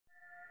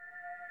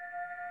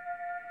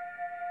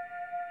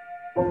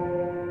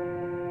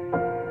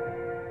I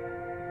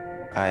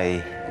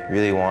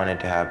really wanted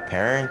to have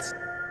parents.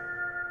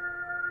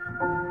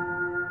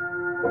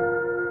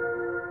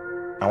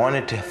 I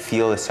wanted to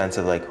feel a sense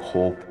of like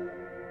hope.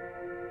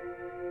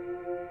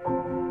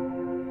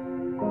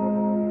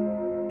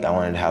 I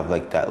wanted to have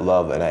like that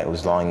love that I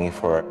was longing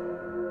for.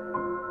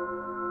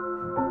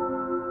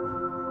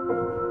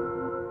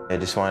 I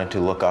just wanted to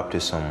look up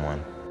to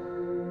someone.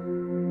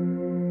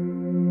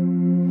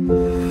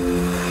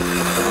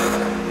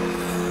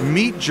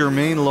 Meet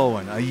Jermaine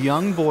Loewen, a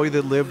young boy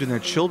that lived in a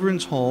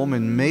children's home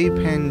in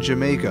Maypen,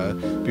 Jamaica,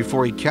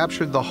 before he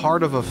captured the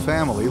heart of a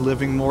family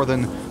living more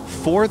than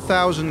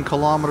 4,000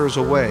 kilometers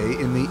away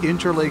in the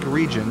Interlake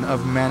region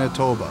of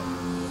Manitoba.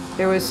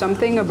 There was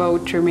something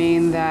about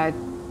Jermaine that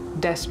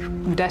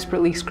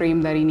desperately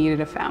screamed that he needed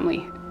a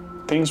family.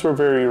 Things were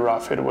very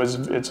rough.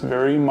 It's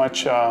very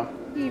much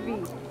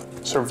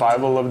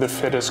survival of the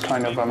fittest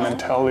kind of a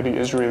mentality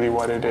is really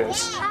what it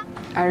is.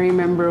 I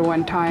remember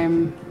one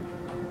time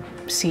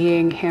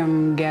seeing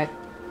him get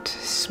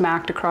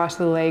smacked across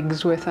the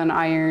legs with an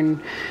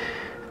iron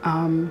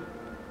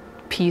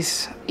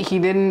piece. He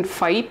didn't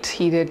fight,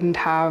 he didn't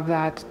have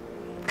that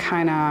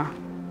kind of,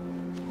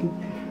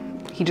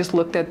 he just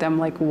looked at them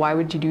like, why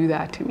would you do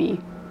that to me?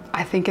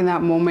 I think in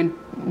that moment,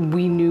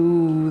 we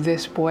knew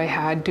this boy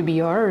had to be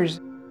ours.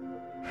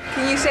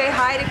 Can you say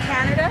hi to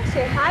Canada?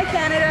 Say hi,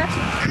 Canada.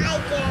 Hi,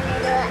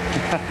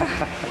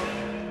 Canada.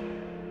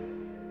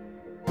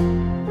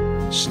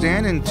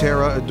 Stan and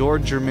Tara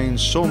adored Jermaine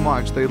so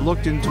much they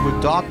looked into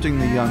adopting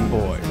the young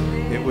boy.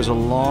 It was a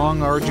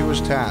long,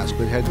 arduous task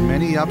that had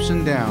many ups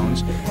and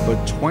downs,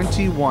 but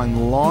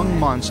 21 long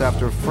months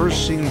after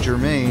first seeing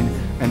Jermaine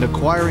and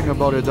acquiring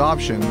about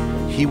adoption,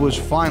 he was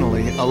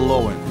finally a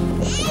Loewen.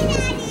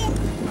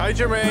 Hi,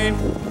 Jermaine.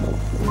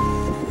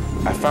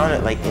 I found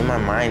it like in my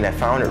mind, I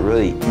found it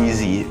really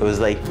easy. It was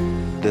like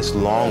this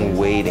long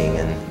waiting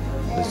and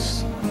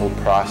this whole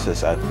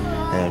process. And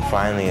then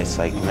finally it's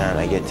like, man,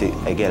 I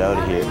get out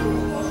of here.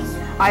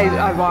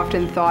 I've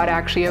often thought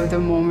actually of that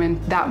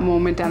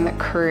moment and the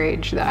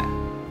courage that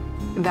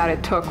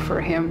it took for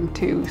him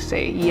to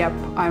say, yep,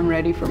 I'm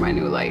ready for my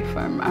new life.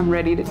 I'm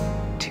ready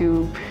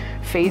to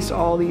face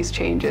all these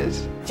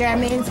changes.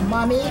 Jermaine's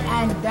mommy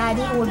and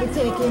daddy will be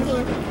taking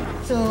him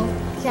to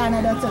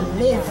Canada to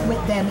live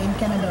with them in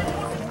Canada.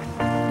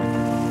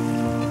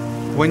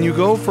 When you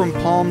go from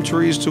palm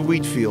trees to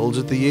wheat fields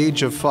at the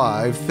age of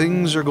 5,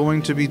 things are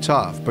going to be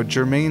tough, but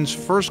Jermaine's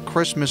first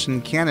Christmas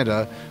in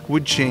Canada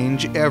would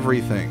change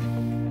everything.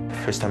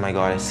 First time I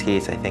got his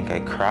skates, I think I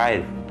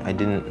cried. I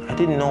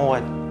didn't know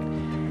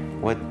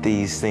what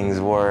these things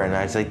were, and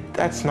I was like,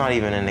 that's not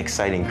even an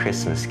exciting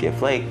Christmas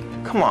gift. Like,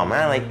 come on,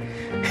 man, like,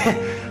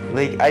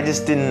 like I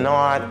did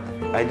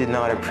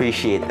not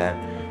appreciate that.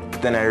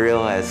 But then I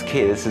realized,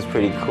 okay, this is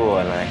pretty cool,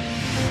 and I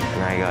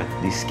got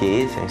these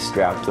skates, I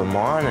strapped them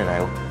on, and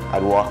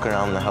I'd walk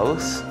around the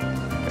house,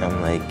 and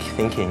I'm like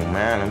thinking,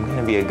 man, I'm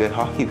gonna be a good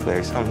hockey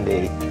player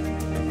someday.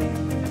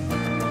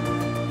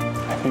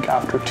 I think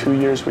after 2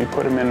 years, we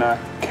put him in a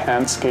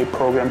can skate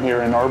program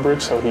here in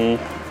Arbridge, so he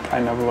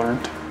kind of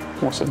learned.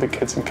 Most of the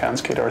kids in can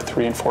skate are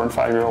 3 and 4 and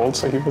 5 year olds,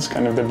 so he was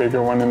kind of the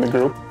bigger one in the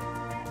group.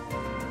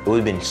 It would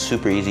have been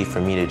super easy for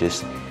me to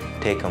just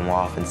take him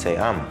off and say,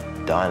 I'm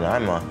done,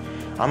 I'm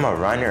a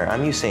runner,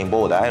 I'm Usain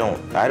Bolt, I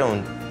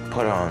don't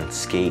put on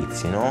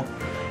skates, you know?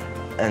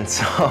 And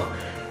so,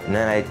 and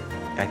then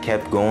I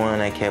kept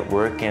going, I kept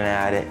working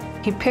at it.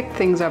 He picked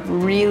things up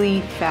really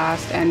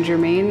fast, and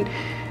Jermaine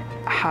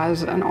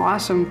has an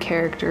awesome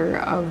character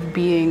of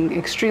being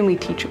extremely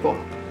teachable.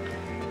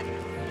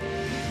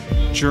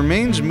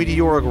 Jermaine's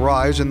meteoric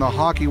rise in the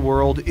hockey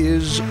world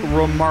is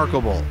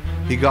remarkable.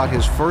 He got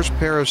his first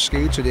pair of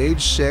skates at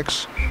age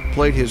 6,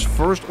 played his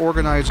first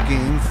organized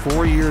game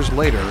 4 years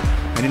later,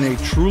 and in a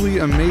truly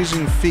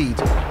amazing feat,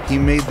 he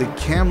made the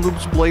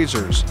Kamloops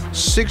Blazers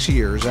 6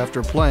 years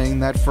after playing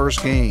that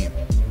first game.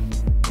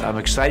 I'm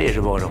excited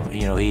about him.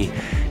 You know, he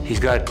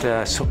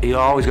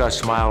always got a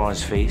smile on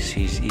his face.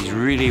 He's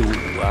really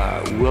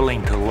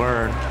willing to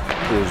learn.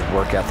 His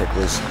work ethic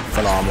was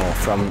phenomenal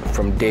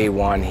from day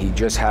one. He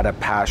just had a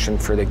passion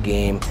for the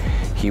game.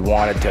 He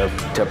wanted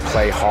to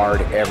play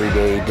hard every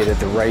day, did it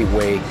the right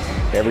way.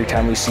 Every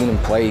time we seen him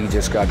play, he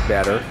just got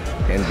better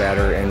and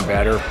better and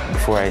better.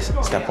 Before I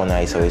step on the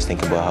ice, I always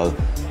think about how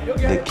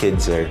the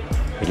kids are,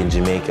 like in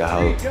Jamaica,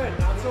 how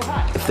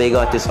if they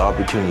got this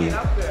opportunity,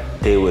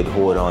 they would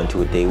hold on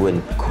to it, they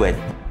wouldn't quit.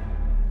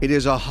 It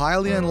is a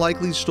highly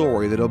unlikely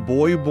story that a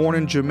boy born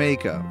in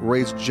Jamaica,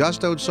 raised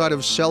just outside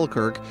of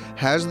Selkirk,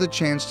 has the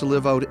chance to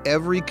live out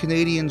every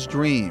Canadian's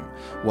dream,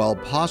 while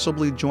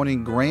possibly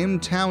joining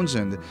Graham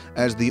Townsend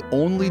as the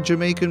only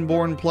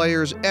Jamaican-born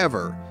players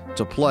ever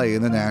to play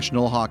in the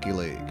National Hockey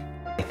League.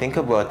 I think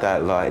about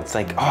that a lot. It's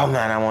like, oh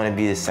man, I want to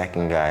be the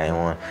second guy.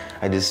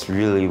 I just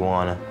really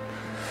want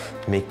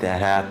to make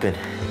that happen.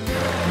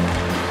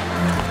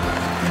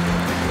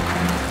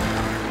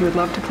 He would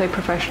love to play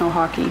professional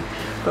hockey,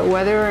 but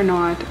whether or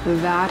not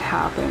that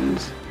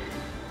happens,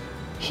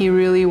 he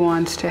really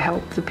wants to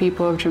help the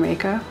people of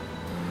Jamaica.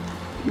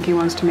 he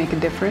wants to make a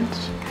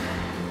difference,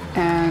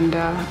 and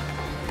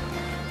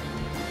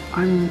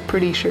I'm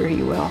pretty sure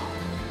he will.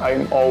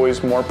 I'm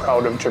always more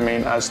proud of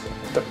Jermaine as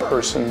the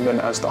person than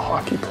as the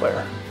hockey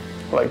player,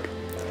 like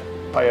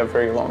by a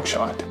very long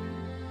shot.